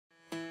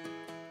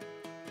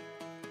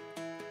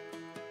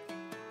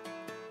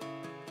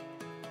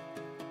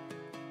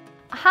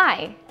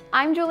Hi,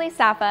 I'm Julie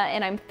Saffa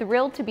and I'm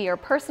thrilled to be your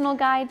personal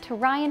guide to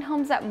Ryan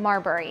Homes at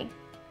Marbury.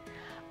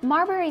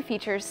 Marbury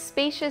features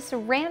spacious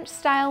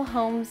ranch-style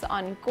homes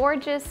on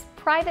gorgeous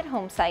private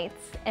home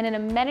sites in an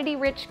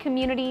amenity-rich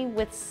community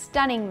with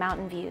stunning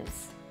mountain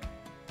views.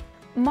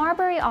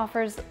 Marbury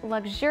offers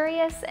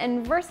luxurious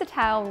and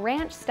versatile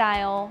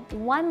ranch-style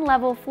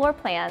one-level floor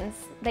plans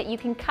that you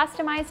can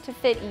customize to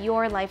fit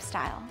your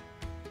lifestyle.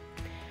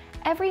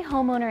 Every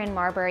homeowner in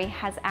Marbury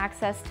has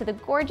access to the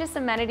gorgeous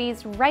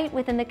amenities right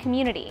within the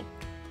community.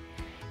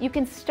 You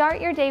can start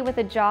your day with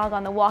a jog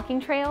on the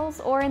walking trails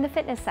or in the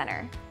fitness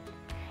center.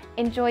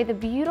 Enjoy the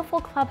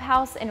beautiful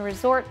clubhouse and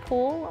resort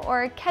pool,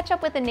 or catch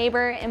up with a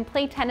neighbor and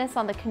play tennis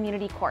on the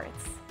community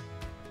courts.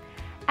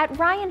 At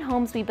Ryan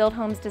Homes, we build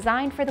homes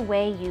designed for the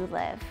way you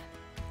live.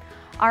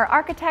 Our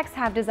architects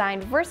have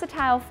designed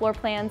versatile floor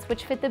plans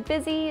which fit the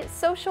busy,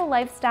 social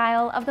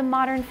lifestyle of the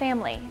modern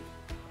family.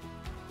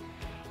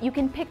 You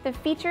can pick the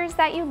features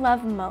that you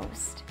love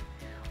most,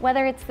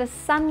 whether it's the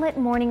sunlit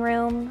morning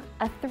room,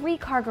 a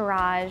 3-car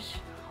garage,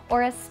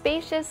 or a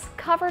spacious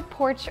covered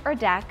porch or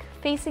deck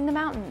facing the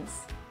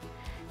mountains.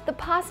 The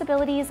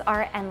possibilities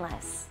are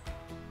endless.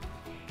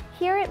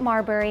 Here at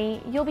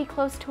Marbury, you'll be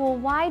close to a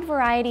wide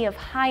variety of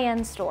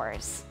high-end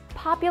stores,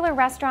 popular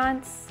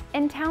restaurants,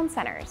 and town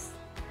centers,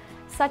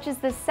 such as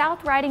the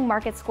South Riding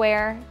Market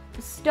Square,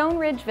 Stone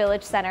Ridge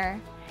Village Center,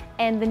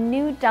 and the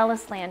new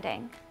Dulles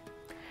Landing.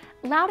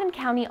 Loudoun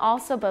County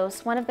also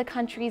boasts one of the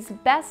country's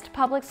best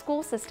public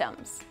school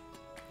systems.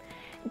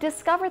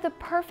 Discover the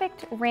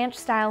perfect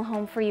ranch-style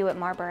home for you at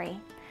Marbury.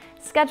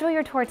 Schedule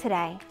your tour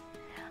today.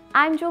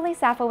 I'm Julie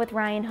Saffa with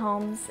Ryan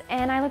Homes,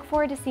 and I look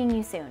forward to seeing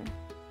you soon.